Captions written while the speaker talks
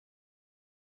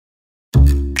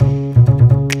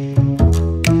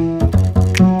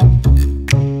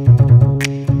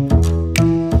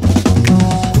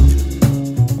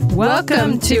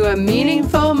Welcome to A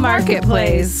Meaningful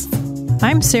Marketplace.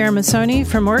 I'm Sarah Masoni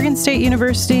from Oregon State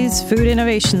University's Food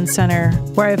Innovation Center,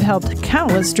 where I've helped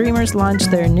countless dreamers launch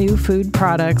their new food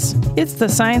products. It's the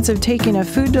science of taking a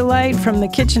food delight from the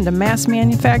kitchen to mass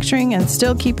manufacturing and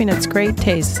still keeping its great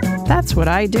taste. That's what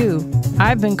I do.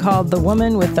 I've been called the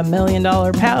woman with the $1 million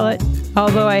palate,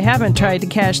 although I haven't tried to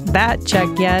cash that check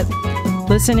yet.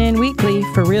 Listen in weekly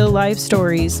for real-life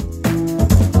stories.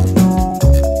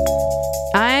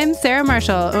 I'm Sarah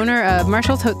Marshall, owner of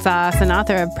Marshall's Hot Sauce and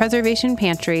author of Preservation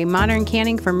Pantry, modern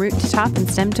canning from root to top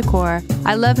and stem to core.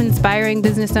 I love inspiring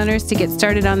business owners to get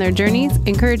started on their journeys,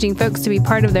 encouraging folks to be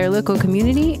part of their local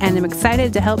community, and I'm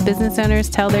excited to help business owners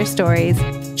tell their stories.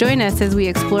 Join us as we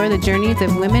explore the journeys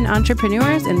of women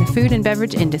entrepreneurs in the food and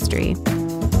beverage industry.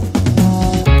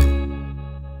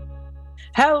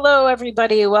 Hello,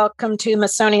 everybody. Welcome to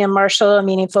Masoni and Marshall, A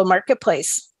Meaningful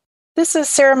Marketplace. This is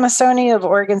Sarah Masoni of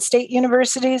Oregon State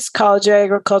University's College of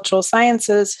Agricultural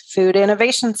Sciences Food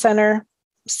Innovation Center.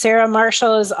 Sarah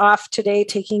Marshall is off today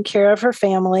taking care of her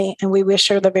family, and we wish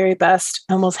her the very best,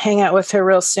 and we'll hang out with her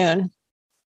real soon.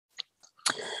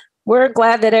 We're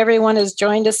glad that everyone has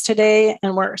joined us today,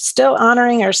 and we're still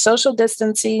honoring our social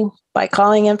distancing by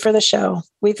calling in for the show.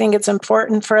 We think it's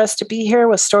important for us to be here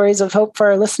with stories of hope for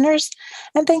our listeners,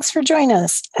 and thanks for joining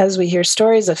us as we hear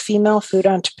stories of female food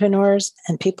entrepreneurs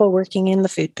and people working in the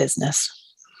food business.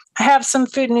 I have some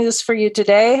food news for you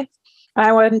today.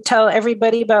 I want to tell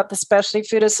everybody about the Specialty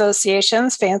Food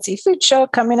Association's Fancy Food Show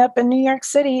coming up in New York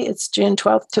City. It's June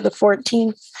 12th to the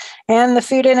 14th. And the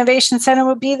Food Innovation Center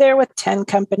will be there with 10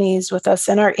 companies with us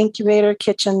in our incubator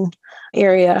kitchen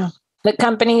area. The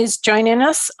companies joining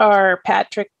us are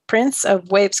Patrick Prince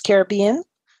of Waves Caribbean,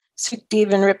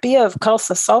 Sukhdevan Rippy of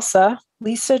Kalsa Salsa,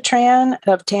 Lisa Tran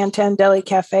of Tan Deli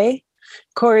Cafe,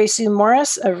 Corey Sue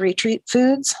Morris of Retreat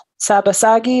Foods,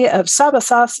 Sabasagi of Saba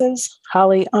Sauces,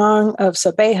 Holly Ong of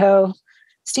Sabejo,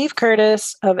 Steve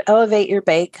Curtis of Elevate Your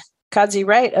Bake, Kazi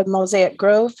Wright of Mosaic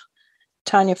Grove,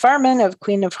 Tanya Farman of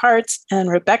Queen of Hearts,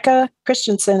 and Rebecca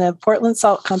Christensen of Portland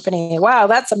Salt Company. Wow,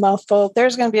 that's a mouthful.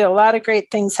 There's going to be a lot of great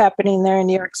things happening there in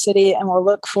New York City, and we'll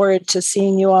look forward to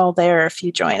seeing you all there if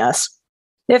you join us.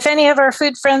 If any of our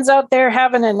food friends out there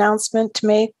have an announcement to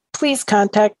make, please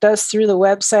contact us through the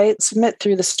website, submit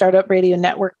through the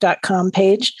startupradionetwork.com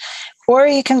page, or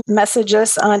you can message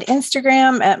us on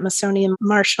Instagram at Masoni and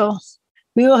Marshall.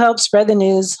 We will help spread the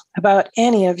news about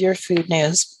any of your food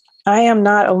news. I am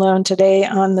not alone today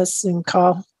on this Zoom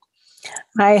call.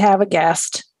 I have a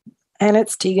guest, and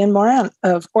it's Tegan Morant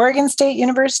of Oregon State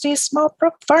University's Small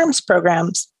Farms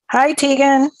Programs. Hi,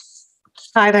 Tegan.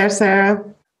 Hi there, Sarah.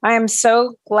 I am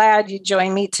so glad you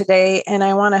joined me today, and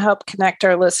I want to help connect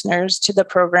our listeners to the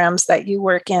programs that you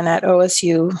work in at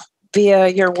OSU via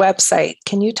your website.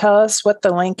 Can you tell us what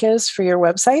the link is for your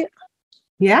website?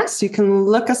 Yes, you can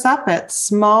look us up at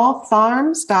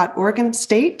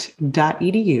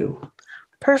smallfarms.oregonstate.edu.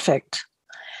 Perfect.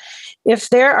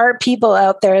 If there are people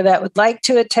out there that would like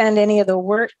to attend any of the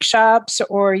workshops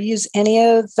or use any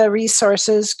of the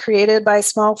resources created by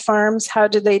Small Farms, how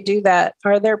do they do that?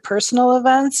 Are there personal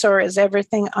events or is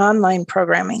everything online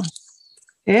programming?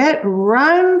 It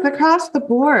runs across the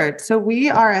board. So we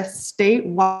are a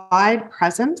statewide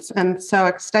presence. And so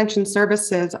Extension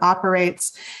Services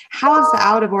operates housed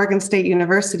out of Oregon State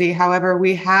University. However,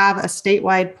 we have a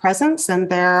statewide presence, and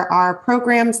there are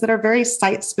programs that are very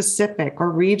site-specific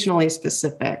or regionally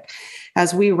specific,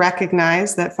 as we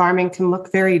recognize that farming can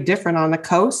look very different on the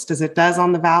coast as it does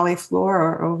on the valley floor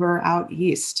or over out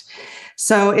east.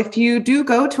 So if you do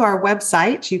go to our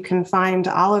website, you can find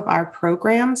all of our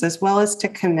programs as well as to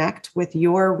connect with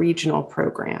your regional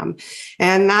program.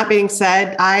 And that being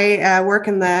said, I work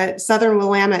in the Southern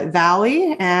Willamette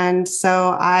Valley, and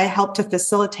so I help to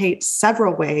facilitate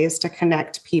several ways to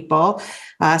connect people,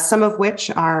 some of which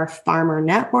are farmer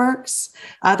networks.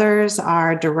 Others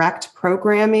are direct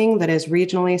programming that is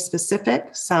regionally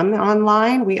specific, some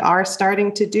online. We are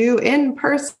starting to do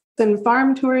in-person and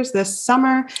farm tours this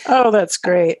summer. Oh, that's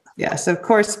great. Yes, of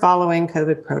course, following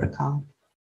COVID protocol.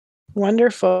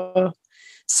 Wonderful.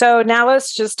 So now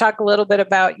let's just talk a little bit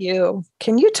about you.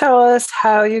 Can you tell us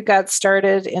how you got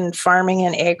started in farming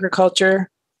and agriculture?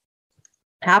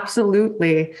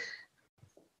 Absolutely.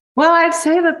 Well, I'd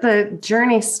say that the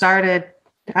journey started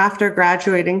after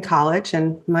graduating college,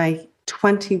 and my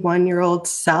 21-year-old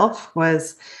self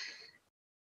was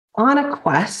on a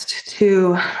quest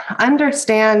to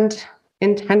understand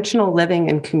intentional living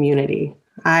and community.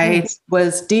 I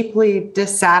was deeply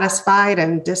dissatisfied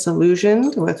and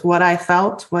disillusioned with what I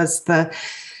felt was the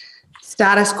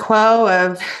status quo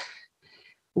of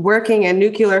working in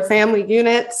nuclear family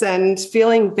units and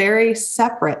feeling very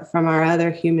separate from our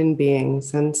other human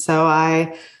beings. And so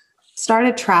I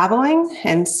started traveling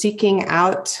and seeking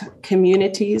out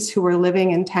communities who were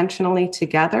living intentionally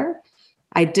together.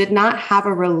 I did not have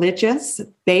a religious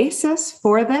basis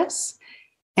for this.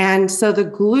 And so the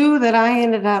glue that I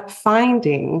ended up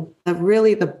finding,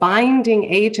 the binding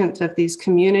agent of these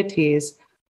communities,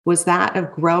 was that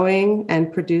of growing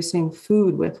and producing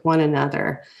food with one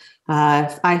another.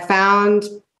 I found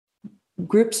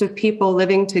groups of people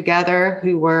living together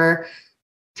who were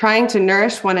trying to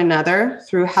nourish one another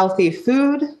through healthy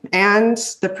food and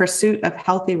the pursuit of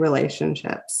healthy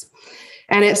relationships.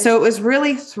 And so it was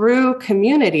really through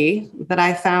community that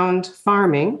I found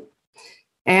farming.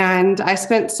 And I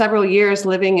spent several years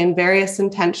living in various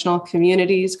intentional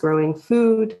communities, growing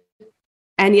food.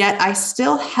 And yet I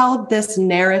still held this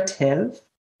narrative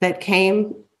that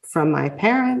came from my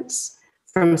parents,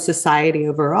 from society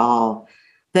overall,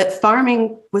 that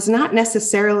farming was not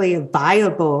necessarily a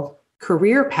viable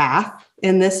career path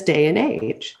in this day and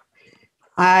age.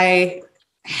 I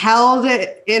held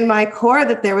it in my core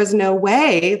that there was no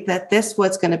way that this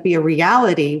was going to be a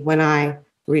reality when I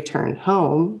returned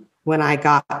home, when I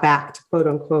got back to quote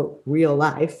unquote real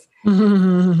life.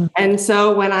 And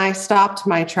so when I stopped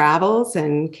my travels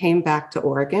and came back to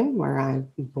Oregon, where I'm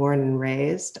born and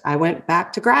raised, I went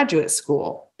back to graduate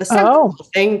school, the simple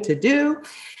thing to do.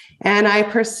 And I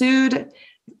pursued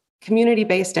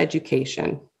community-based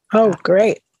education. Oh,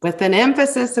 great. With an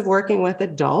emphasis of working with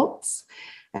adults,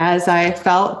 as I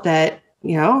felt that,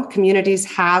 communities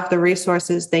have the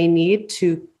resources they need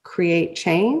to create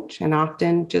change and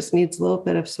often just needs a little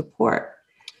bit of support.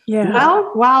 Yeah.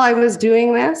 Well, while I was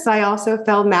doing this, I also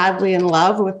fell madly in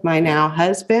love with my now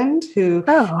husband, who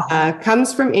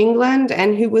comes from England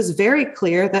and who was very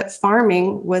clear that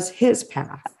farming was his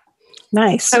path.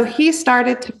 Nice. So he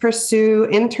started to pursue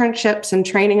internships and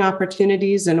training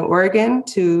opportunities in Oregon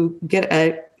to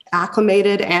get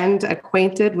acclimated and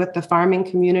acquainted with the farming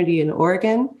community in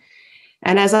Oregon.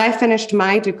 And as I finished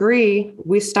my degree,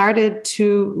 we started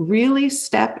to really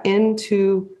step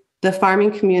into the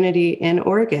farming community in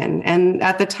Oregon. And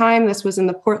at the time, this was in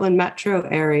the Portland metro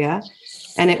area.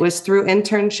 And it was through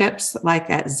internships like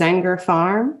at Zenger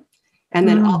Farm, and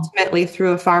then ultimately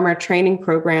through a farmer training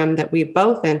program that we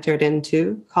both entered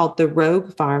into called the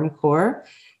Rogue Farm Corps,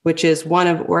 which is one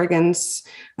of Oregon's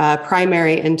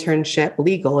primary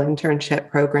legal internship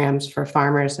programs for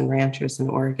farmers and ranchers in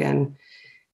Oregon.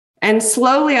 And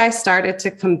slowly I started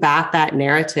to combat that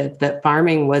narrative that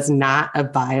farming was not a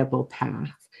viable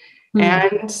path.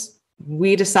 And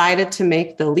we decided to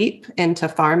make the leap into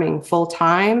farming full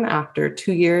time after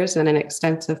 2 years in an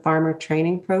extensive farmer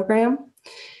training program.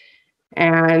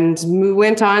 And we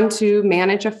went on to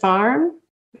manage a farm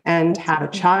and have a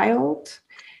child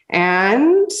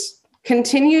and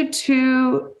continued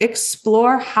to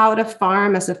explore how to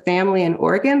farm as a family in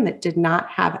Oregon that did not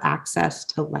have access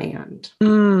to land.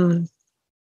 Do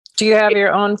you have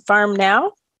your own farm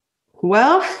now?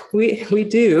 Well, we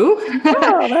do.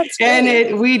 Oh, that's great.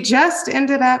 And we just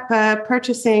ended up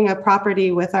purchasing a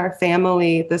property with our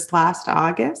family this last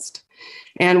August.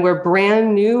 And we're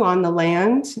brand new on the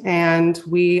land, and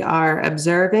we are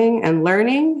observing and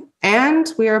learning,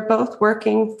 and we are both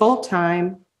working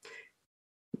full-time.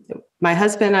 My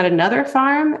husband at another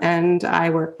farm, and I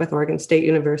work with Oregon State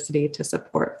University to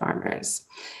support farmers.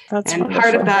 That's and wonderful.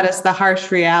 Part of that is the harsh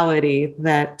reality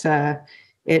that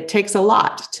it takes a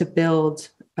lot to build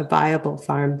a viable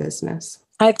farm business.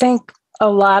 I think a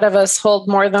lot of us hold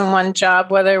more than one job,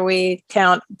 whether we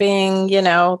count being,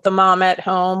 the mom at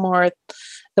home or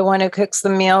the one who cooks the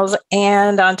meals,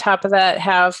 and on top of that,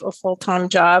 have a full-time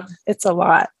job. It's a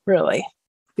lot, really.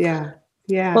 Yeah.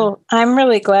 Well, I'm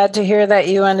really glad to hear that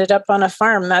you ended up on a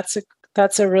farm.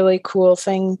 That's a really cool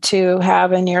thing to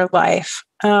have in your life.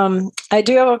 I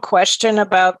do have a question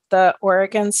about the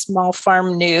Oregon Small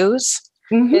Farm News.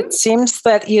 It seems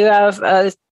that you have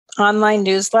an online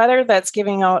newsletter that's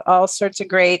giving out all sorts of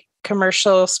great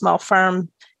commercial small farm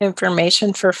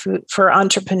information for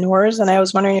entrepreneurs. And I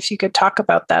was wondering if you could talk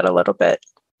about that a little bit.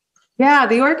 Yeah,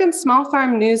 the Oregon Small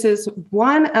Farm News is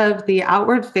one of the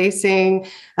outward-facing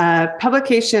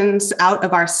publications out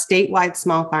of our statewide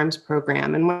small farms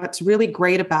program. And what's really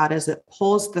great about it is it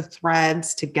pulls the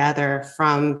threads together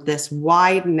from this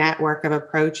wide network of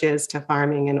approaches to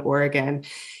farming in Oregon.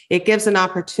 It gives an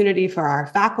opportunity for our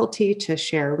faculty to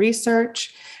share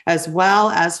research, as well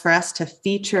as for us to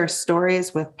feature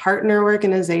stories with partner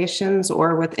organizations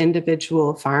or with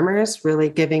individual farmers, really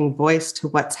giving voice to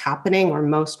what's happening or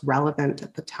most relevant relevant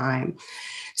at the time.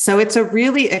 So it's a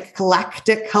really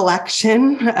eclectic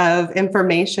collection of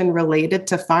information related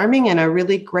to farming and a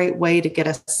really great way to get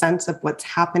a sense of what's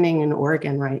happening in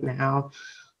Oregon right now.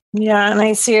 Yeah, and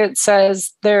I see it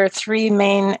says there are three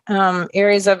main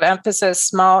areas of emphasis: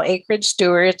 small acreage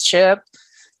stewardship,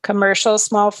 commercial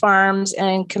small farms,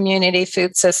 and community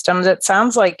food systems. It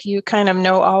sounds like you kind of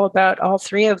know all about all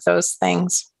three of those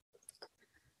things.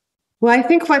 Well, I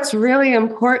think what's really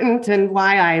important and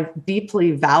why I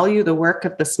deeply value the work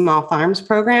of the Small Farms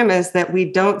Program is that we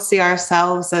don't see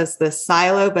ourselves as this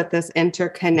silo, but this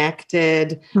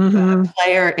interconnected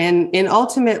player in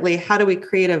ultimately how do we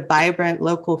create a vibrant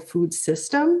local food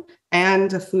system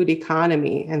and a food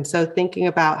economy. And so thinking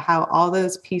about how all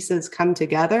those pieces come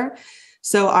together.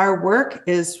 So our work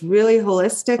is really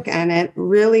holistic and it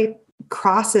really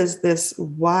crosses this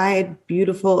wide,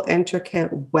 beautiful,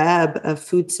 intricate web of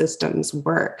food systems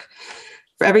work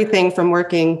for everything from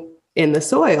working in the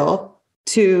soil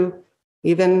to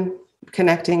even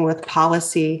connecting with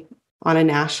policy on a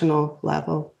national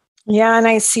level. Yeah, and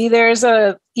I see there's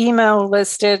a email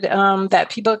listed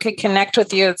that people could connect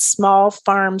with you at Small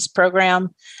Farms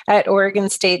Program at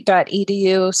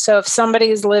oregonstate.edu. So if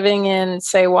somebody's living in,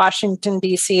 say, Washington,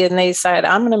 D.C., and they decide,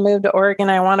 I'm going to move to Oregon,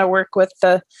 I want to work with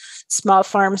the Small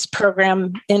Farms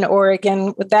Program in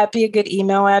Oregon, would that be a good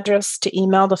email address to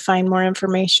email to find more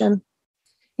information?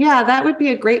 Yeah, that would be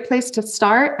a great place to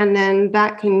start. And then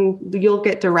you'll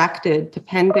get directed,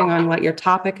 depending on what your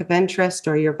topic of interest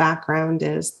or your background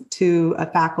is, to a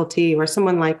faculty or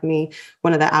someone like me,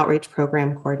 one of the outreach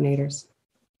program coordinators.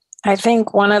 I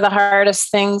think one of the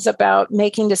hardest things about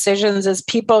making decisions is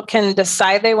people can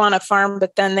decide they want a farm,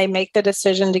 but then they make the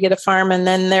decision to get a farm. And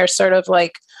then they're sort of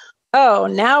like, oh,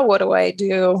 now what do I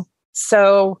do?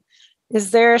 So is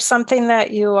there something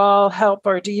that you all help,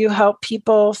 or do you help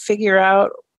people figure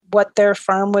out what their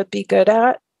farm would be good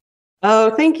at?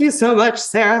 Oh, thank you so much,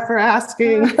 Sarah, for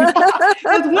asking. It's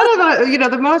one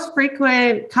of the most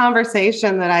frequent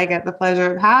conversation that I get the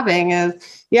pleasure of having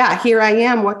is, yeah, here I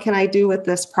am. What can I do with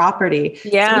this property?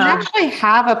 Yeah. So we actually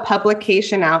have a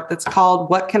publication out that's called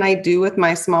What Can I Do with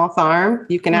My Small Farm?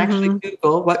 You can actually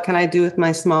Google What Can I Do with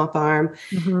My Small Farm?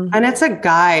 And it's a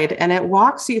guide and it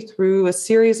walks you through a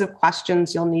series of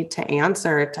questions you'll need to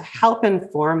answer to help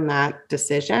inform that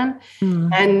decision.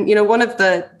 And, one of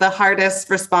the hardest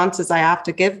responses I have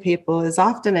to give people is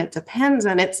often it depends.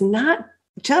 And it's not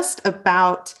just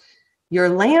about your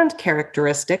land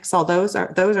characteristics, although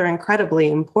those are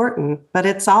incredibly important, but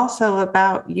it's also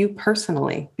about you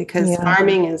personally, because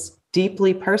farming is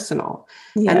deeply personal.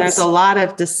 Yes. And there's a lot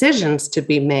of decisions to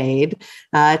be made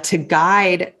to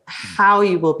guide how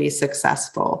you will be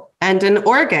successful. And in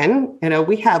Oregon,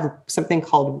 we have something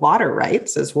called water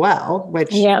rights as well, which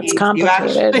it's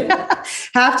complicated. You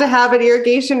have to have an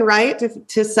irrigation right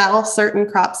to sell certain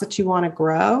crops that you want to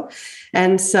grow.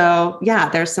 And so,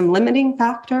 there's some limiting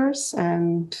factors,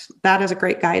 and that is a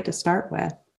great guide to start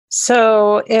with.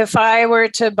 So if I were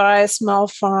to buy a small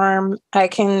farm, I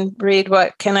can read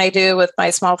What Can I Do with My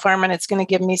Small Farm, and it's going to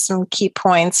give me some key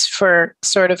points for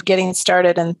sort of getting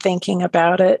started and thinking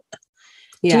about it.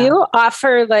 Yeah. Do you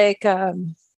offer like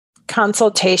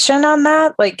consultation on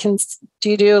that? Like, do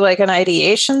you do like an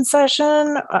ideation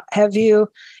session?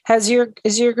 Is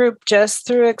your group just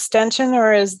through extension,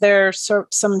 or is there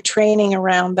some training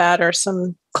around that or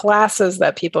some classes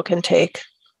that people can take?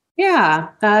 Yeah,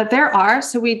 there are.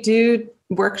 So we do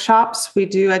workshops, we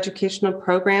do educational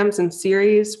programs and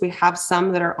series. We have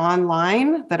some that are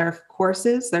online that are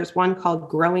courses. There's one called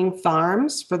Growing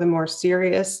Farms for the more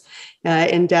serious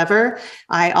endeavor.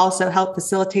 I also help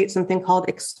facilitate something called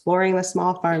Exploring the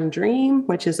Small Farm Dream,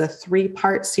 which is a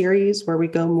 3-part series where we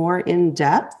go more in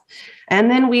depth. And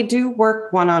then we do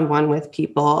work one-on-one with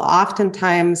people.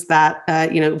 Oftentimes that,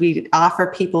 we offer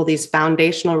people these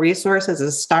foundational resources as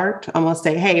a start, almost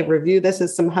say, hey, review this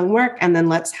as some homework, and then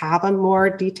let's have a more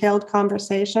detailed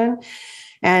conversation.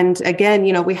 And again,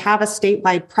 we have a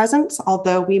statewide presence,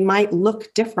 although we might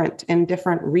look different in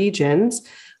different regions,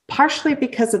 partially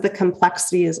because of the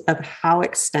complexities of how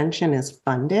extension is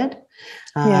funded.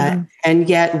 And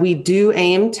yet we do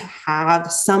aim to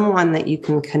have someone that you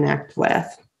can connect with.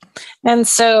 And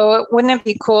so wouldn't it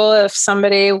be cool if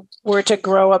somebody were to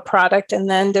grow a product and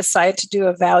then decide to do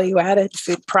a value-added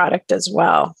food product as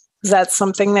well? Is that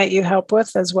something that you help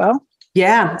with as well?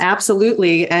 Yeah,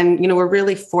 absolutely. And, we're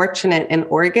really fortunate in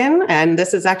Oregon. And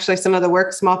this is actually some of the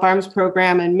work Small Farms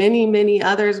Program and many, many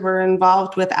others were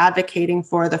involved with advocating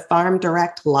for the farm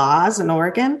direct laws in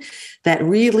Oregon that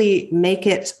really make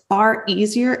it far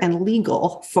easier and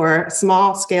legal for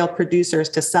small scale producers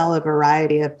to sell a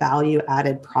variety of value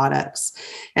added products.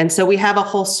 And so we have a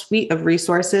whole suite of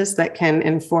resources that can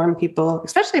inform people,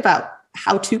 especially about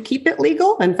how to keep it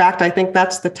legal. In fact, I think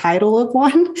that's the title of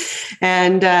one.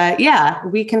 And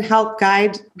we can help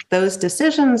guide those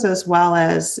decisions as well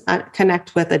as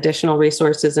connect with additional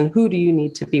resources and who do you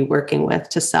need to be working with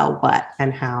to sell what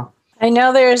and how. I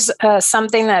know there's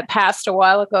something that passed a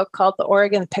while ago called the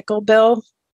Oregon Pickle Bill.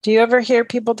 Do you ever hear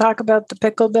people talk about the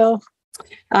pickle bill?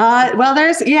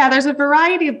 There's a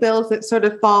variety of bills that sort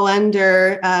of fall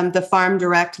under the farm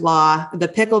direct law. The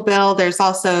pickle bill, there's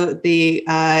also the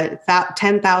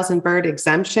 10,000 bird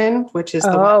exemption, which is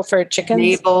for chickens,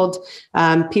 enabled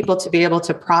people to be able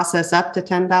to process up to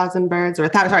 10,000 birds, or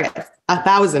 1,000 birds.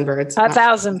 1,000 birds.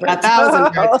 1,000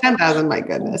 birds. 10,000, my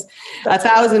goodness.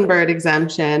 1,000 bird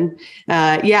exemption.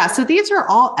 So these are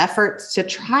all efforts to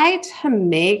try to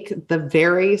make the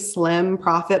very slim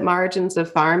profit margins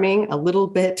of farming a little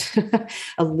bit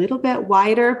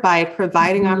wider by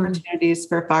providing opportunities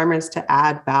for farmers to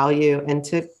add value and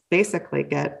to basically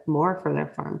get more for their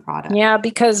farm product. Yeah,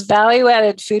 because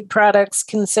value-added food products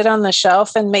can sit on the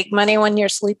shelf and make money when you're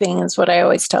sleeping is what I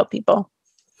always tell people.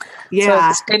 Yeah. So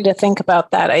it's good to think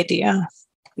about that idea.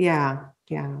 Yeah,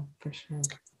 for sure.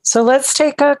 So let's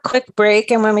take a quick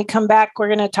break. And when we come back, we're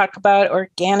going to talk about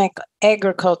organic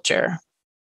agriculture.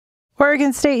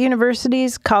 Oregon State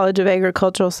University's College of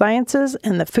Agricultural Sciences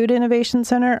and the Food Innovation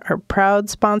Center are proud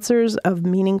sponsors of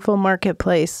Meaningful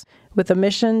Marketplace. With a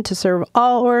mission to serve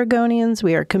all Oregonians,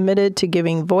 we are committed to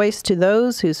giving voice to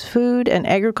those whose food and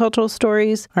agricultural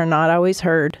stories are not always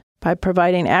heard. By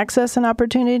providing access and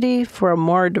opportunity for a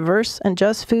more diverse and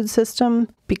just food system,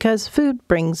 because food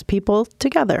brings people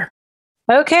together.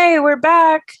 Okay, we're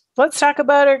back. Let's talk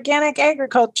about organic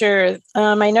agriculture.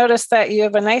 I noticed that you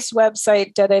have a nice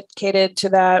website dedicated to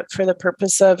that for the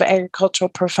purpose of agricultural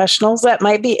professionals that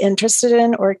might be interested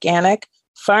in organic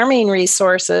farming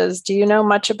resources. Do you know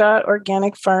much about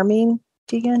organic farming,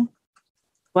 Tegan?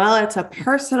 Well, it's a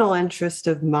personal interest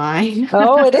of mine.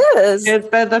 Oh, it is. It's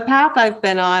the path I've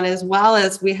been on, as well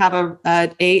as we have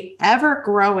a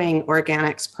ever-growing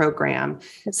organics program.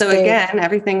 Again,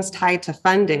 everything's tied to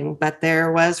funding, but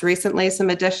there was recently some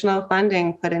additional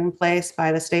funding put in place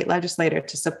by the state legislature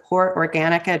to support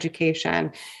organic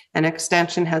education. And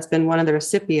Extension has been one of the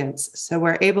recipients. So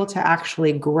we're able to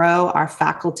actually grow our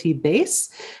faculty base,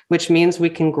 which means we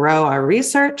can grow our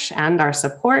research and our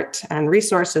support and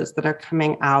resources that are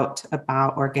coming out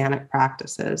about organic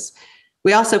practices.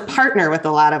 We also partner with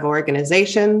a lot of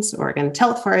organizations, Oregon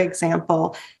Tilth, for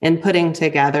example, in putting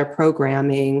together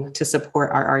programming to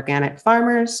support our organic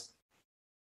farmers.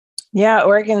 Yeah,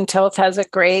 Oregon Tilth has a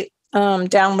great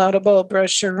downloadable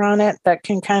brochure on it that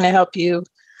can kind of help you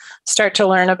start to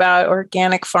learn about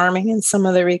organic farming and some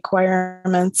of the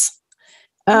requirements.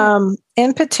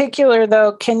 In particular,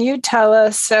 though, can you tell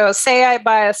us, so say I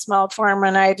buy a small farm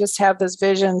and I just have this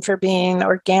vision for being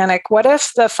organic. What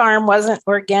if the farm wasn't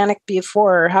organic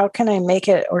before? How can I make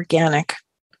it organic?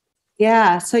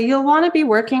 Yeah, so you'll want to be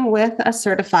working with a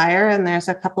certifier, and there's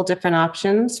a couple different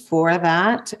options for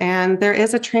that. And there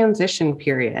is a transition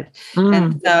period.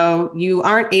 And so you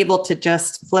aren't able to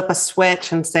just flip a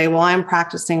switch and say, well, I'm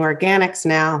practicing organics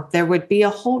now. There would be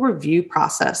a whole review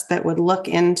process that would look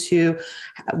into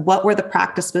what were the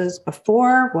practices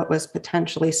before, what was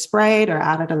potentially sprayed or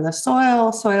added in the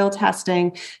soil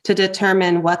testing to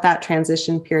determine what that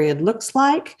transition period looks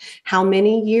like, how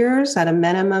many years, at a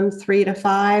minimum 3 to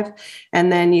 5.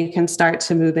 And then you can start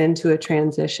to move into a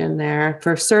transition there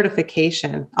for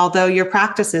certification, although your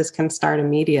practices can start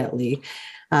immediately.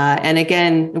 And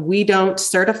again, we don't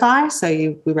certify, so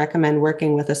we recommend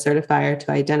working with a certifier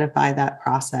to identify that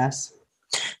process.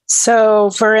 So,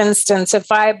 for instance,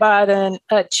 if I bought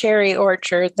a cherry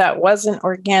orchard that wasn't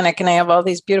organic and I have all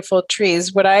these beautiful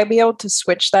trees, would I be able to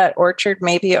switch that orchard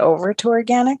maybe over to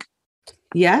organic?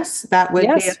 Yes, that would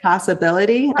be a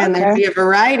possibility. Okay. And there'd be a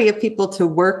variety of people to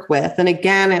work with. And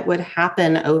again, it would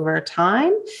happen over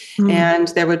time and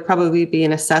there would probably be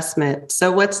an assessment.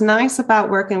 So what's nice about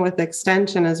working with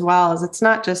Extension as well is it's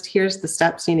not just here's the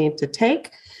steps you need to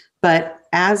take, But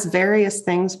as various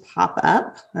things pop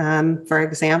up, for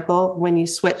example, when you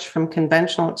switch from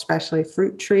conventional, especially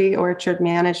fruit tree orchard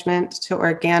management to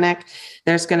organic,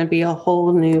 there's going to be a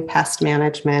whole new pest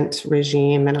management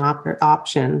regime and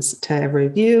options to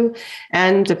review.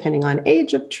 And depending on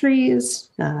age of trees,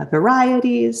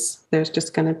 varieties, there's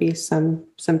just going to be some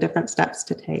different steps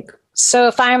to take. So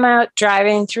if I'm out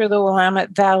driving through the Willamette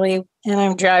Valley and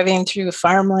I'm driving through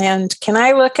farmland, can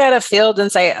I look at a field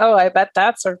and say, oh, I bet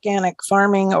that's organic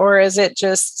farming? Or is it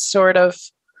just sort of,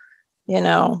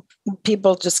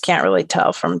 people just can't really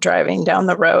tell from driving down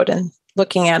the road and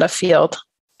looking at a field?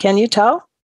 Can you tell?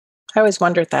 I always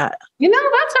wondered that.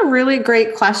 That's a really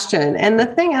great question. And the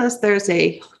thing is, there's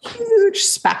a huge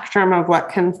spectrum of what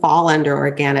can fall under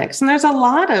organics. And there's a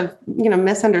lot of,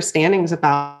 misunderstandings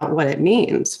about what it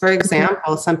means. For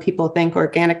example, some people think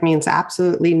organic means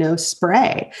absolutely no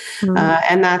spray.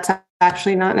 And that's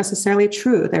actually not necessarily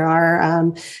true. There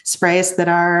are sprays that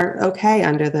are okay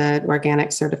under the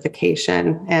organic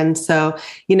certification. And so,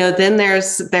 then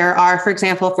there are, for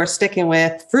example, if we're sticking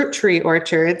with fruit tree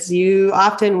orchards, you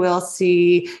often will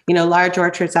see, large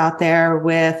orchards out there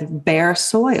with bare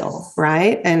soil,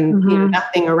 right? And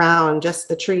nothing around, just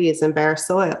the trees and bare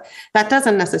soil. That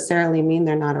doesn't necessarily mean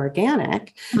they're not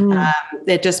organic.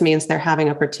 It just means they're having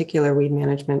a particular weed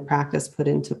management practice put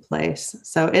into place.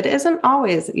 So it isn't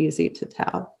always easy to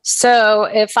tell. So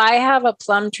if I have a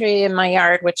plum tree in my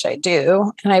yard, which I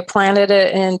do, and I planted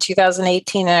it in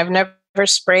 2018 and I've never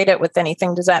sprayed it with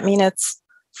anything, does that mean it's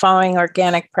following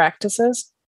organic practices?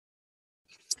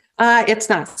 It's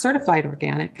not certified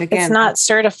organic. Again, it's not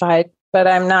certified, but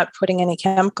I'm not putting any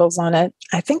chemicals on it.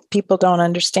 I think people don't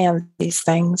understand these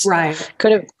things. Right.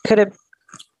 Could have.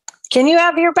 Can you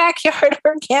have your backyard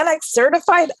organic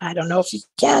certified? I don't know if you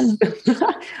can.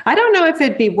 I don't know if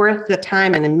it'd be worth the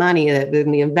time and the money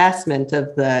and the investment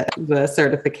of the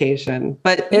certification.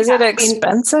 But is it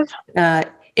expensive?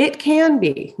 It can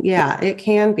be. Yeah, it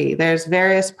can be. There's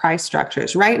various price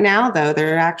structures. Right now, though,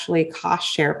 there are actually cost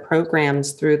share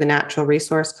programs through the Natural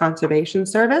Resource Conservation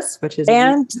Service, which is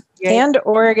and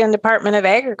Oregon Department of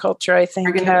Agriculture, I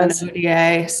think, has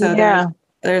ODA. So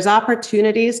there's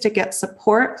opportunities to get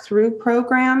support through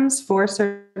programs for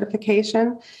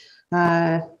certification.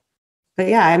 But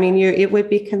yeah, I mean, it would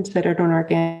be considered an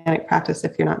organic practice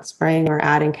if you're not spraying or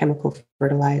adding chemical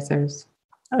fertilizers.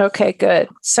 Okay, good.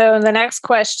 So the next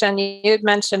question, you had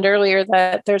mentioned earlier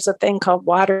that there's a thing called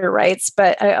water rights,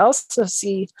 but I also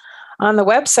see on the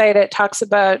website, it talks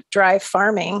about dry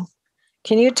farming.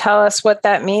 Can you tell us what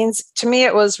that means? To me,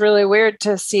 it was really weird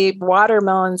to see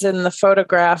watermelons in the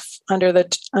photograph under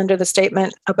the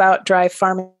statement about dry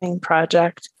farming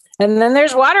project. And then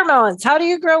there's watermelons. How do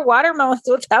you grow watermelons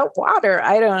without water?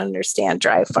 I don't understand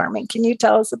dry farming. Can you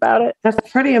tell us about it? That's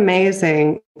pretty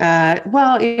amazing.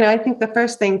 I think the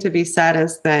first thing to be said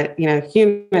is that,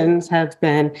 humans have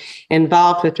been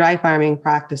involved with dry farming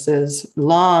practices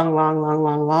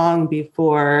long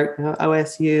before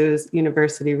OSU's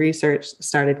university research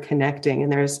started connecting.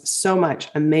 And there's so much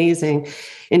amazing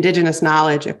indigenous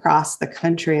knowledge across the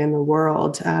country and the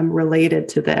world related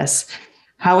to this.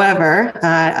 However,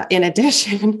 in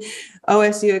addition,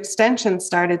 OSU Extension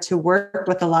started to work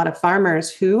with a lot of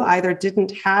farmers who either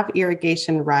didn't have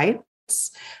irrigation rights,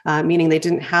 meaning they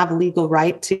didn't have legal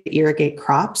right to irrigate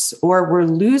crops, or were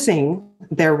losing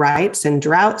their rights in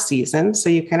drought season. So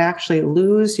you can actually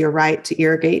lose your right to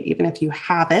irrigate even if you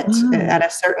have it at a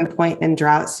certain point in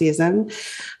drought season,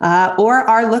 or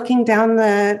are looking down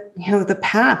the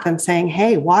path and saying,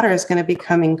 hey, water is going to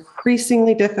become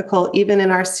increasingly difficult, even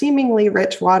in our seemingly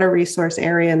rich water resource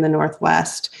area in the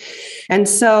Northwest. And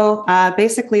so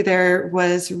basically there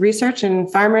was research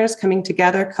and farmers coming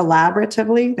together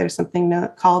collaboratively. There's something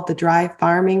called the Dry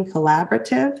Farming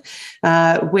Collaborative,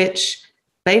 which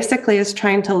basically is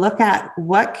trying to look at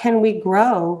what can we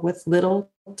grow with little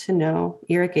to no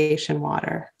irrigation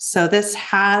water. So this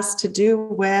has to do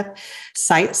with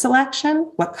site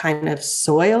selection. What kind of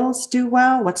soils do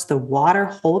well? What's the water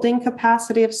holding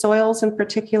capacity of soils in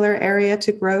particular area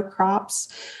to grow crops?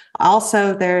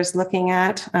 Also, there's looking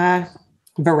at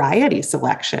variety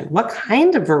selection. What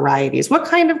kind of varieties? What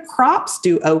kind of crops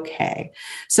do okay?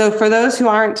 So for those who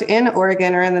aren't in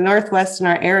Oregon or in the Northwest in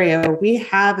our area, we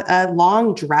have a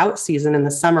long drought season in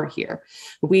the summer here.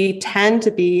 We tend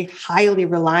to be highly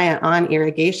reliant on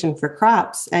irrigation for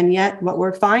crops. And yet what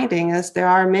we're finding is there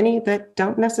are many that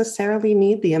don't necessarily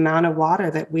need the amount of water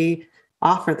that we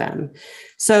offer them.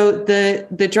 So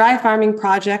the Dry Farming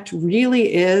Project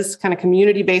really is kind of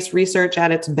community-based research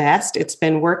at its best. It's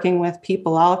been working with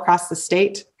people all across the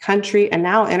state, country, and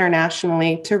now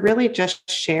internationally to really just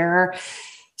share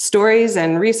stories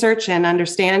and research and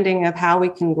understanding of how we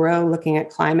can grow, looking at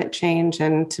climate change,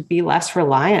 and to be less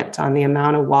reliant on the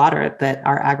amount of water that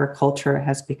our agriculture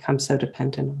has become so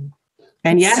dependent on.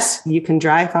 And yes, you can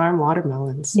dry farm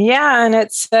watermelons. Yeah, and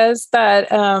it says that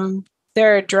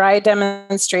there are dry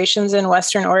demonstrations in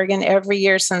Western Oregon every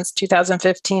year since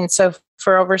 2015. So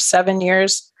for over 7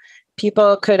 years,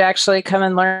 people could actually come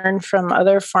and learn from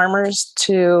other farmers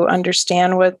to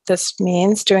understand what this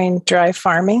means doing dry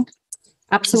farming.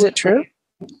 Absolutely. Is it true?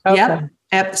 Okay. Yep.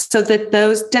 So that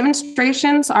those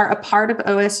demonstrations are a part of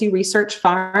OSU Research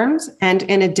Farms. And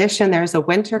in addition, there's a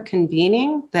winter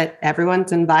convening that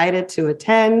everyone's invited to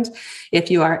attend.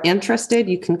 If you are interested,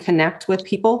 you can connect with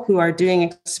people who are doing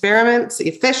experiments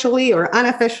officially or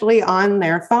unofficially on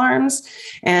their farms.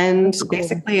 And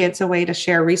basically, it's a way to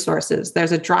share resources.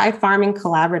 There's a Dry Farming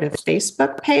Collaborative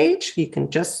Facebook page. You can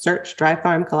just search Dry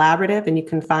Farm Collaborative and you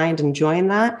can find and join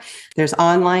that. There's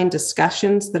online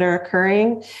discussions that are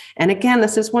occurring. And again,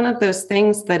 this is one of those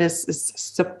things that is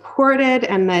supported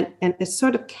and it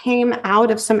sort of came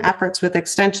out of some efforts with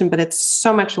Extension, but it's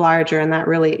so much larger. And that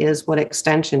really is what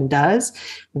Extension does.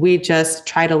 We just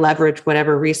try to leverage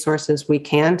whatever resources we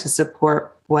can to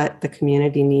support what the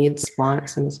community needs,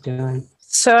 wants, and is doing.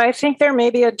 So I think there may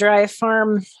be a dry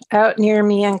farm out near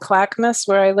me in Clackamas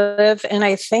where I live. And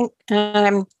I think,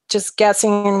 I'm just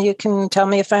guessing, and you can tell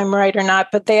me if I'm right or not,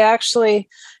 but they actually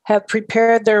have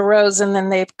prepared their rows and then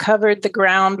they've covered the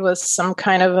ground with some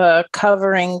kind of a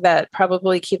covering that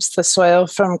probably keeps the soil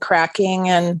from cracking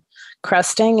and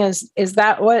crusting. Is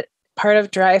that what part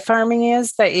of dry farming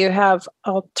is, that you have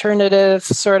alternative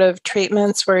sort of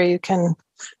treatments where you can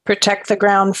protect the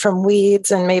ground from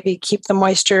weeds and maybe keep the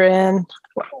moisture in?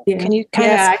 Yeah. Can you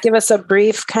kind of give us a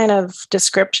brief kind of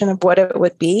description of what it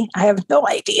would be? I have no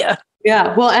idea.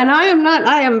 Yeah, well, and I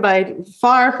am by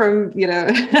far from,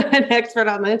 an expert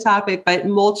on the topic, but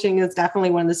mulching is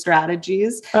definitely one of the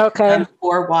strategies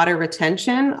for water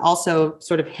retention. Also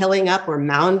sort of hilling up or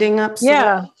mounding up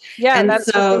soil. Yeah, and that's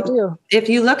so what they do. If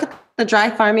you look at the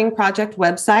Dry Farming Project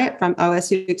website from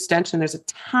OSU Extension, there's a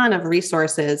ton of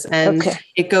resources, and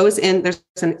it goes in.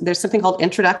 There's something called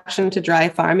Introduction to Dry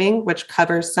Farming, which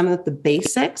covers some of the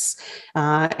basics,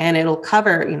 and it'll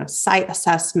cover site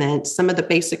assessment, some of the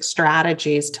basic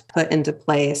strategies to put into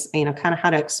place, kind of how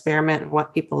to experiment and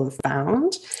what people have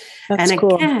found. That's and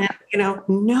cool. Again,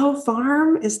 no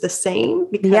farm is the same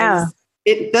because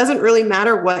it doesn't really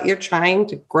matter what you're trying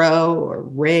to grow or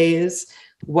raise.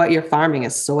 What you're farming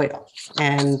is soil,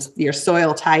 and your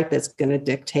soil type is going to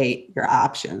dictate your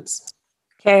options.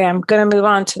 Okay, I'm going to move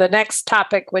on to the next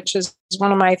topic, which is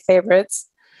one of my favorites.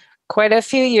 Quite a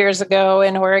few years ago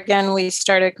in Oregon, we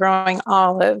started growing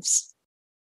olives.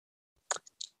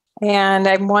 And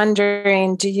I'm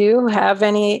wondering, do you have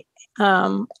any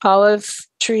olive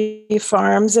tree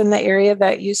farms in the area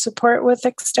that you support with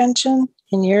Extension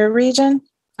in your region?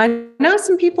 I know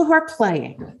some people who are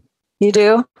playing. You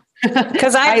do?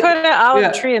 Because I put an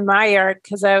olive tree in my yard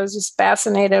because I was just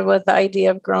fascinated with the idea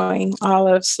of growing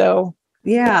olives. So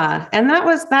and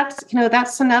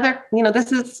that's another,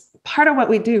 this is part of what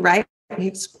we do, right? We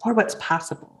explore what's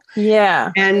possible.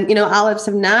 Yeah. And, olives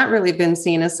have not really been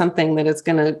seen as something that is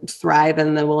going to thrive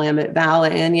in the Willamette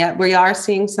Valley. And yet we are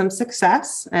seeing some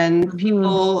success, and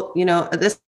people,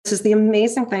 this is the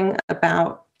amazing thing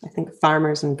about, I think,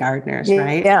 farmers and gardeners,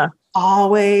 right? Yeah.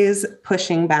 Always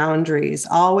pushing boundaries,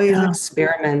 always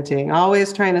experimenting,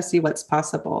 always trying to see what's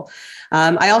possible.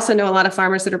 I also know a lot of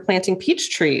farmers that are planting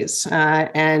peach trees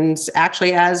and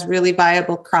actually as really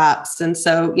viable crops. And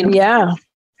so,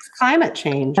 climate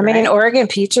change. I mean, Oregon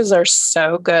peaches are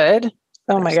so good.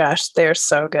 Oh my gosh, they're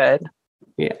so good.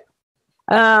 Yeah.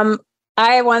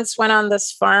 I once went on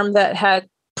this farm that had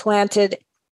planted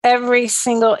every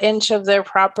single inch of their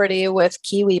property with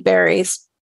kiwi berries.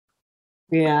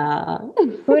 Yeah.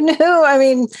 Who knew? I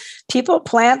mean, people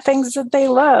plant things that they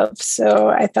love. So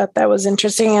I thought that was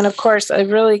interesting. And of course, a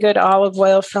really good olive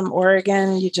oil from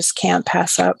Oregon, you just can't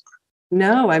pass up.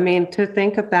 No, I mean, to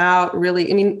think about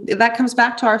that comes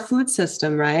back to our food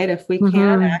system, right? If we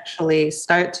can actually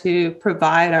start to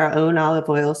provide our own olive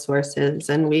oil sources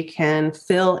and we can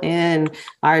fill in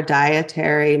our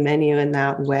dietary menu in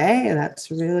that way, that's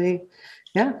really,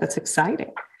 that's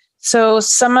exciting. So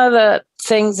some of the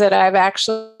things that I've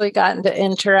actually gotten to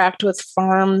interact with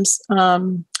farms,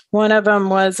 one of them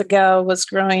was a gal was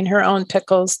growing her own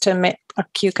pickles to make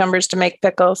cucumbers to make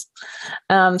pickles.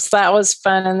 So that was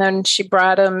fun. And then she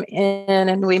brought them in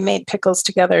and we made pickles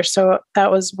together. So that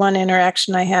was one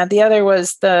interaction I had. The other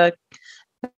was the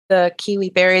the kiwi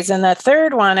berries. And the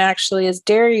third one actually is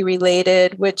dairy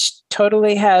related, which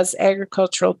totally has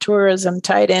agricultural tourism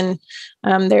tied in.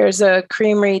 There's a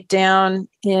creamery down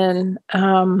in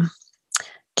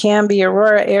Canby,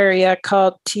 Aurora area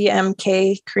called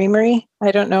TMK Creamery.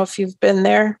 I don't know if you've been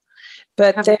there,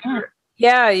 but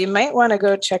yeah, you might want to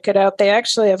go check it out. They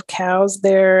actually have cows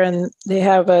there, and they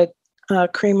have a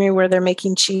creamery where they're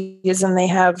making cheese, and they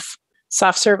have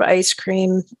soft serve ice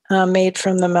cream made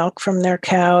from the milk from their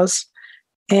cows.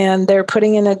 And they're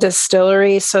putting in a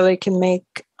distillery so they can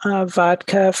make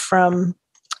vodka from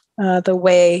the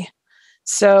whey.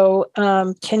 So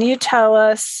can you tell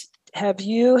us, have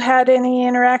you had any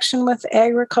interaction with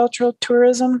agricultural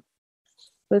tourism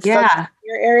with folks in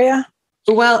your area?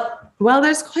 Well,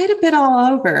 there's quite a bit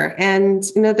all over, and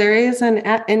there is an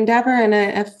endeavor and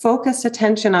a focused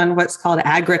attention on what's called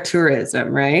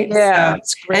agritourism, right? Yeah,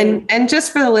 it's great. And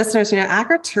just for the listeners,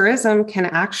 agritourism can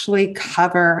actually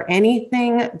cover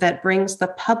anything that brings the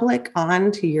public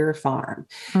onto your farm.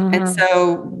 Mm-hmm. And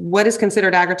so, what is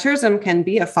considered agritourism can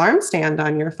be a farm stand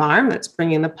on your farm that's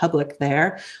bringing the public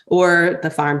there, or the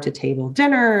farm to table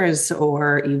dinners,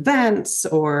 or events,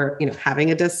 or having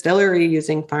a distillery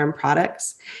using farm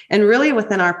products. And really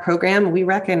within our program, we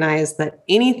recognize that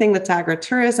anything that's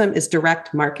agritourism is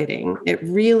direct marketing. It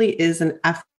really is an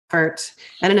effort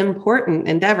and an important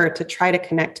endeavor to try to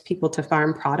connect people to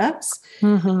farm products.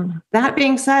 Mm-hmm. That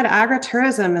being said,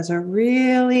 agritourism is a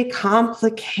really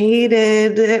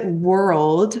complicated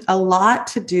world, a lot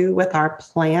to do with our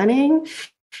planning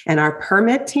and our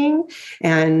permitting,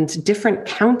 and different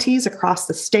counties across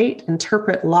the state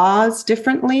interpret laws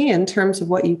differently in terms of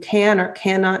what you can or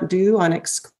cannot do on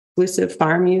exclusive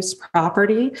farm use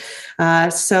property.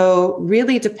 So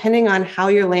really, depending on how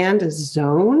your land is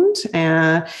zoned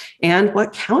and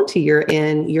what county you're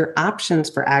in, your options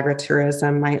for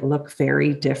agritourism might look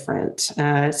very different.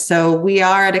 So we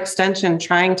are at Extension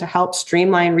trying to help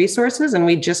streamline resources, and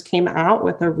we just came out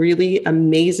with a really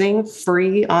amazing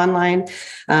free online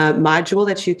module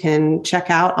that you can check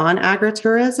out on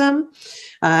agritourism.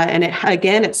 And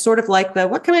it's sort of like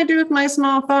what can I do with my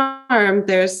small farm?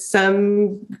 There's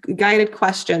some guided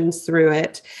questions through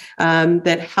it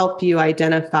that help you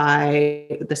identify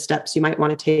the steps you might want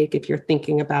to take if you're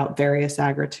thinking about various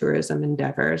agritourism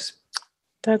endeavors.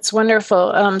 That's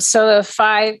wonderful. So the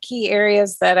 5 key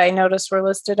areas that I noticed were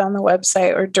listed on the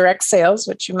website are direct sales,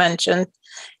 which you mentioned,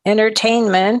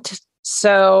 entertainment,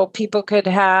 so people could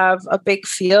have a big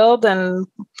field and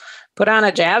put on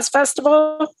a jazz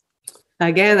festival.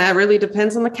 Again, that really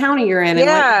depends on the county you're in.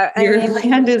 Yeah, and your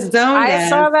land is zoned. I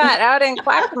saw that out in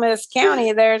Clackamas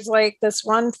County. There's this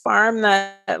one farm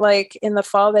that in the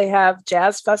fall they have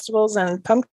jazz festivals and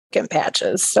pumpkin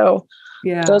patches. So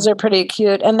yeah, those are pretty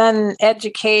cute. And then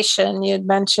education, you'd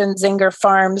mentioned Zinger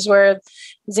Farms, where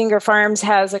Zinger Farms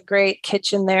has a great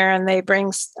kitchen there, and they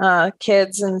bring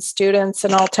kids and students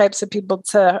and all types of people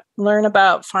to learn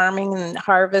about farming and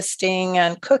harvesting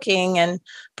and cooking and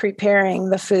preparing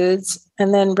the foods.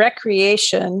 And then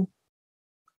recreation.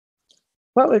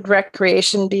 What would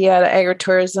recreation be at an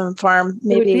agritourism farm?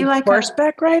 Maybe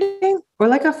horseback riding? Or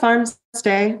like a farm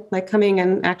stay, like coming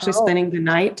and actually spending the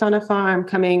night on a farm,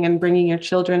 coming and bringing your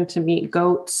children to meet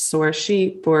goats or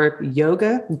sheep or goat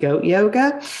yoga. Goat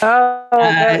yoga.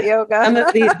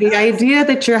 The idea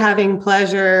that you're having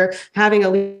pleasure, having a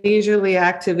leisurely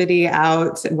activity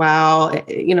out while,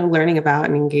 learning about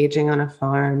and engaging on a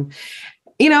farm.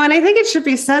 And I think it should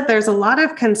be said, there's a lot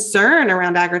of concern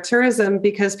around agritourism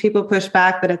because people push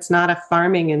back that it's not a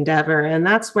farming endeavor. And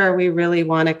that's where we really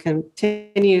want to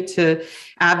continue to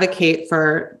advocate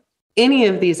for any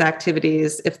of these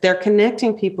activities. If they're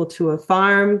connecting people to a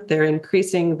farm, they're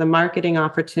increasing the marketing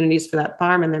opportunities for that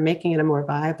farm, and they're making it a more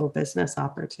viable business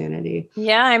opportunity.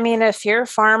 Yeah, I mean, if your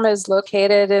farm is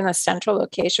located in a central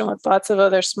location with lots of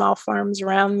other small farms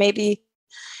around, maybe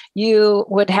you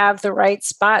would have the right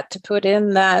spot to put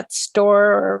in that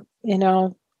store,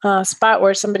 or spot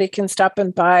where somebody can stop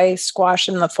and buy squash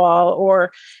in the fall,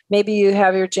 or maybe you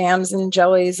have your jams and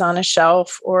jellies on a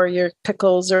shelf, or your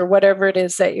pickles, or whatever it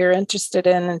is that you're interested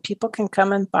in, and people can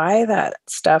come and buy that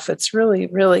stuff. It's really,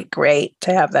 really great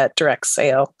to have that direct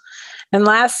sale. And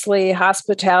lastly,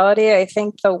 hospitality. I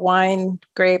think the wine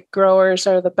grape growers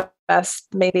are the best,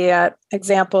 maybe an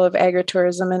example of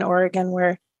agritourism in Oregon,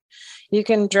 where you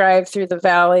can drive through the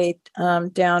valley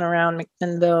down around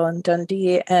McMinnville and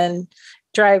Dundee and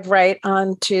drive right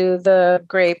onto the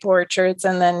grape orchards,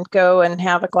 and then go and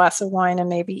have a glass of wine and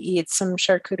maybe eat some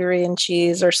charcuterie and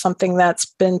cheese or something that's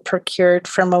been procured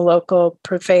from a local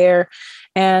purveyor.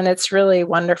 And it's really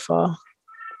wonderful.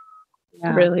 Yeah.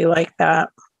 I really like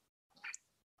that.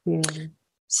 Yeah.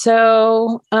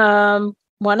 So,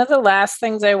 one of the last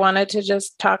things I wanted to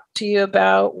just talk to you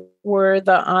about were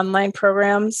the online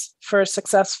programs for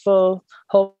successful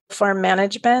whole farm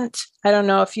management. I don't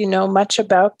know if you know much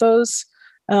about those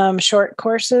short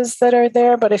courses that are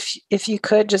there, but if you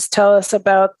could just tell us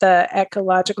about the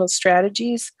ecological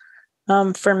strategies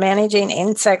for managing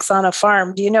insects on a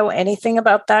farm. Do you know anything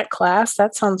about that class?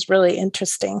 That sounds really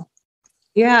interesting.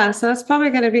 Yeah, so that's probably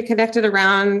going to be connected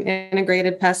around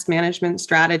integrated pest management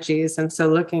strategies. And so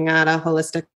looking at a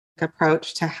holistic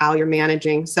approach to how you're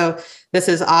managing. So this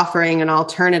is offering an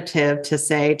alternative to,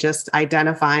 say, just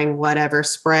identifying whatever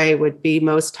spray would be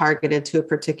most targeted to a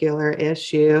particular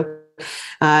issue.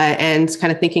 And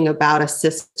kind of thinking about a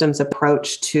systems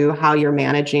approach to how you're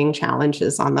managing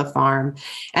challenges on the farm.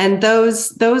 And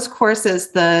those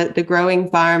courses, the Growing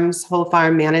Farms Whole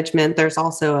Farm Management, there's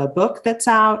also a book that's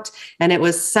out, and it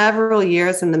was several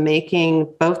years in the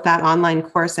making, both that online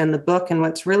course and the book. And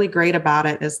what's really great about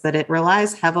it is that it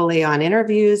relies heavily on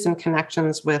interviews and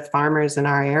connections with farmers in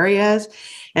our areas.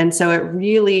 And so it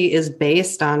really is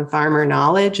based on farmer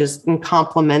knowledge and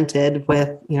complemented with,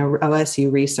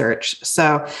 OSU research.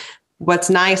 So what's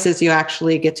nice is you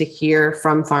actually get to hear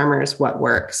from farmers what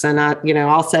works. And,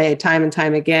 I'll say time and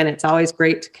time again, it's always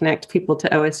great to connect people to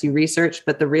OSU research,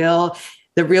 but the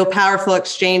real powerful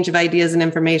exchange of ideas and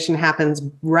information happens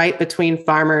right between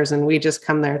farmers, and we just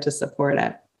come there to support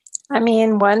it. I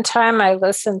mean, one time I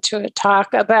listened to a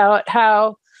talk about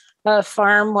how a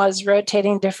farm was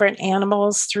rotating different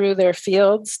animals through their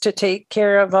fields to take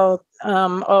care of all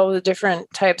the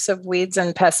different types of weeds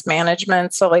and pest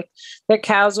management. So like the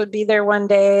cows would be there one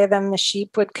day, then the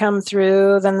sheep would come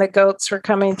through, then the goats were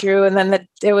coming through, and then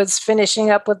it was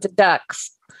finishing up with the ducks.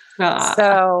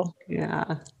 So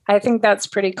yeah, I think that's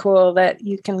pretty cool that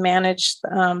you can manage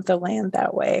the land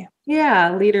that way.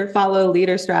 Yeah, leader follow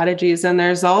leader strategies. And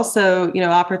there's also,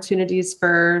 opportunities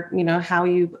for, how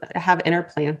you have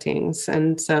interplantings.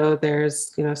 And so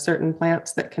there's, certain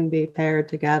plants that can be paired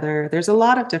together. There's a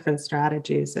lot of different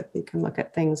strategies if you can look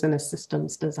at things in a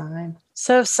systems design.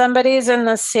 So if somebody's in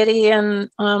the city and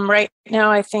right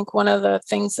now, I think one of the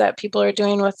things that people are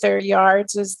doing with their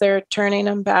yards is they're turning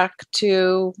them back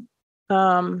to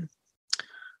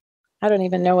I don't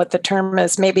even know what the term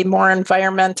is, maybe more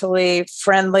environmentally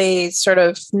friendly, sort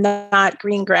of not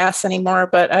green grass anymore.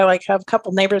 But I have a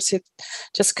couple neighbors who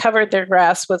just covered their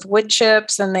grass with wood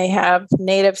chips, and they have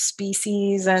native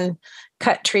species and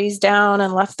cut trees down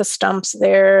and left the stumps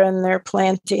there, and they're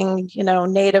planting,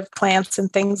 native plants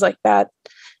and things like that.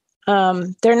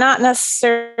 They're not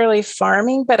necessarily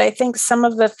farming, but I think some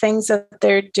of the things that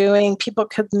they're doing, people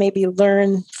could maybe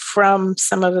learn from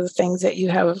some of the things that you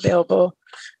have available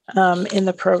in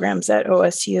the programs at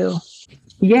OSU.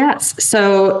 Yes.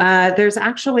 So there's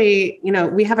actually,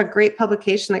 we have a great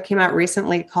publication that came out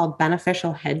recently called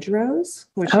Beneficial Hedgerows,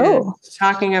 which is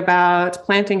talking about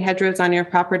planting hedgerows on your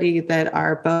property that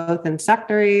are both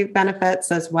insectary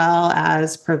benefits as well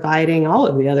as providing all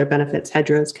of the other benefits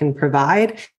hedgerows can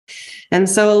provide. And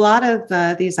so a lot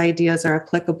of these ideas are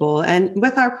applicable. And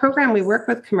with our program, we work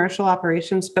with commercial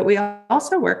operations, but we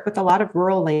also work with a lot of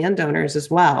rural landowners as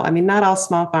well. I mean, not all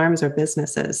small farms are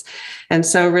businesses. And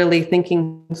so really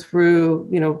thinking through,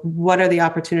 what are the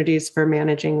opportunities for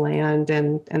managing land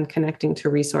and connecting to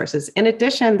resources. In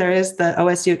addition, there is the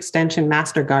OSU Extension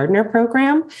Master Gardener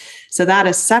program. So that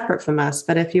is separate from us.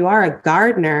 But if you are a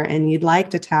gardener and you'd like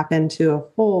to tap into a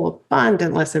whole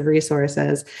abundant list of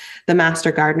resources, the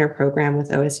Master Gardener program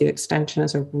with OSU Extension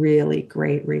is a really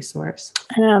great resource.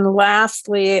 And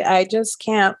lastly, I just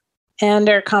can't end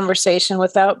our conversation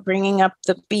without bringing up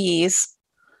the bees.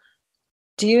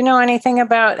 Do you know anything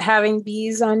about having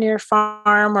bees on your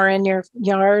farm or in your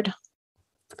yard?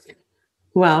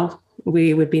 Well,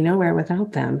 we would be nowhere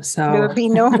without them. So we would be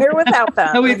nowhere without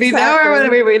them. We'd be nowhere.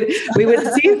 We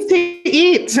would cease to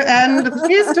eat and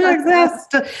cease to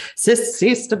exist,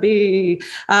 cease to be.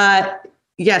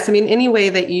 Yes, I mean, any way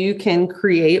that you can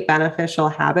create beneficial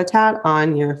habitat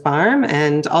on your farm.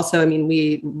 And also, I mean,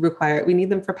 we need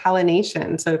them for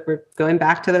pollination. So if we're going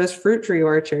back to those fruit tree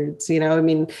orchards,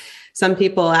 some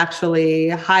people actually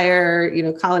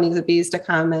hire, colonies of bees to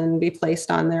come and be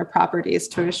placed on their properties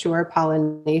to assure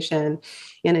pollination.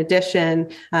 In addition,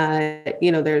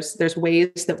 there's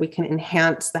ways that we can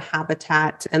enhance the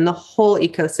habitat and the whole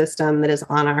ecosystem that is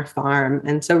on our farm.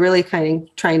 And so really kind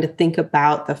of trying to think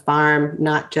about the farm,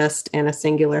 not just in a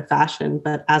singular fashion,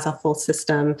 but as a whole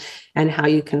system and how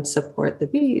you can support the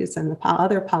bees and the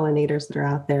other pollinators that are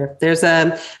out there. There's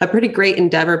a pretty great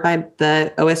endeavor by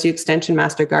the OSU Extension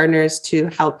Master Gardeners to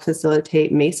help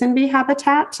facilitate mason bee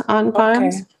habitat on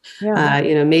farms.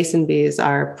 Yeah. Mason bees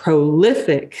are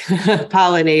prolific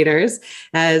pollinators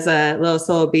as little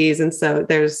solo bees. And so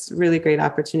there's really great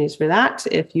opportunities for that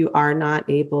if you are not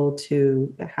able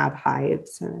to have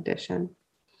hives in addition.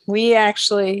 We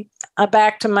actually,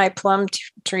 back to my plum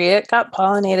tree, it got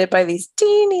pollinated by these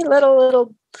teeny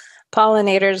little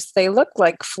pollinators. They look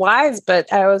like flies,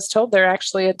 but I was told they're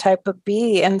actually a type of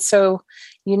bee. And so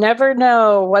you never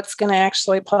know what's going to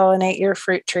actually pollinate your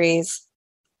fruit trees.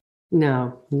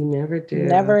 No, you never do.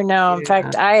 Never know. In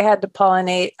fact, I had to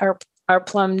pollinate our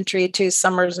plum tree 2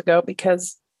 summers ago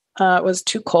because it was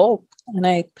too cold, and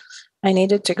I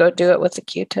needed to go do it with a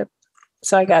Q-tip.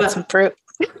 So I got some fruit.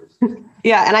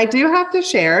 Yeah. And I do have to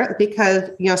share because,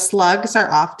 slugs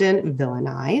are often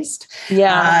villainized.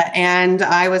 Yeah. And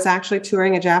I was actually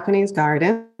touring a Japanese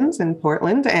gardens in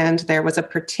Portland, and there was a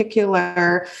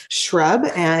particular shrub,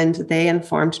 and they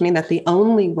informed me that the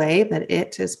only way that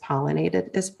it is pollinated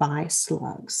is by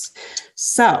slugs.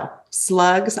 So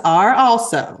slugs are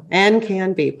also and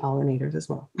can be pollinators as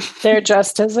well. They're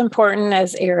just as important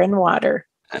as air and water.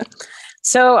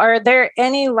 So are there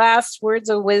any last words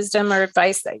of wisdom or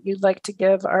advice that you'd like to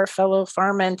give our fellow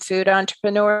farm and food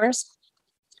entrepreneurs?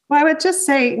 Well, I would just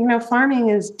say, farming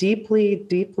is deeply,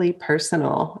 deeply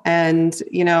personal. And,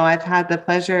 I've had the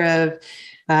pleasure of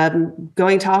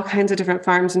going to all kinds of different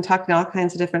farms and talking to all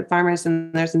kinds of different farmers.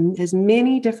 And there's as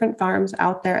many different farms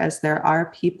out there as there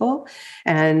are people.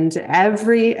 And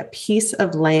every piece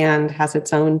of land has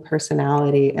its own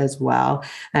personality as well.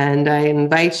 And I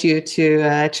invite you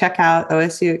to check out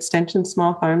OSU Extension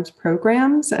Small Farms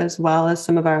programs, as well as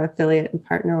some of our affiliate and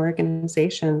partner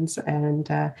organizations. And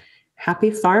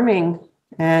happy farming.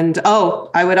 And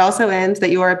I would also end that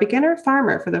you are a beginner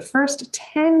farmer for the first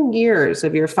 10 years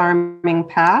of your farming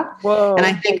path. Whoa. And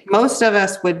I think most of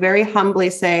us would very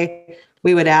humbly say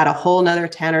we would add a whole nother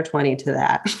 10 or 20 to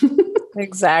that.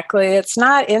 Exactly. It's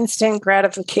not instant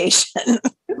gratification.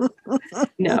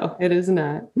 No, it is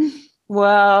not.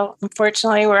 Well,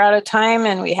 unfortunately, we're out of time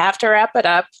and we have to wrap it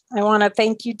up. I want to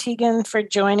thank you, Tegan, for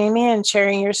joining me and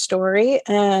sharing your story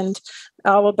and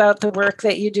all about the work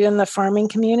that you do in the farming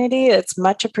community. It's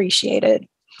much appreciated.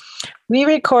 We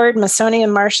record Masoni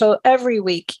and Marshall every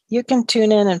week. You can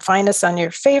tune in and find us on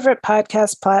your favorite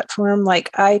podcast platform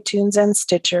like iTunes and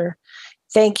Stitcher.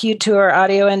 Thank you to our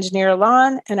audio engineer,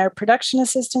 Lon, and our production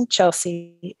assistant,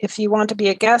 Chelsea. If you want to be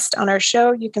a guest on our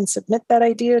show, you can submit that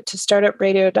idea to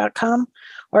startupradio.com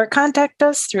or contact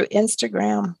us through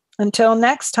Instagram. Until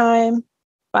next time,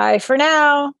 bye for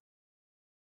now.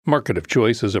 Market of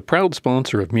Choice is a proud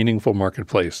sponsor of Meaningful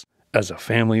Marketplace. As a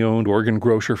family-owned Oregon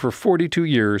grocer for 42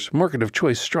 years, Market of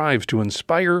Choice strives to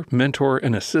inspire, mentor,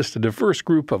 and assist a diverse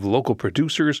group of local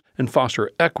producers and foster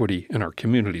equity in our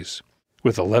communities.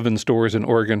 With 11 stores in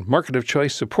Oregon, Market of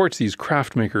Choice supports these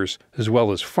craft makers, as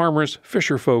well as farmers,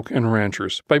 fisherfolk, and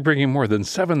ranchers, by bringing more than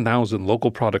 7,000 local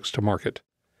products to market.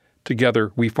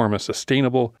 Together, we form a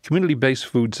sustainable, community-based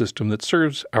food system that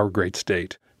serves our great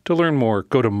state. To learn more,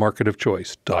 go to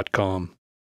marketofchoice.com.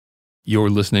 You're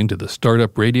listening to the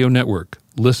Startup Radio Network.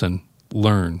 Listen,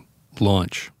 learn,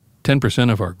 launch.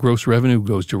 10% of our gross revenue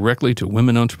goes directly to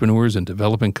women entrepreneurs in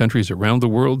developing countries around the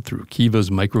world through Kiva's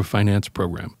microfinance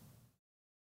program.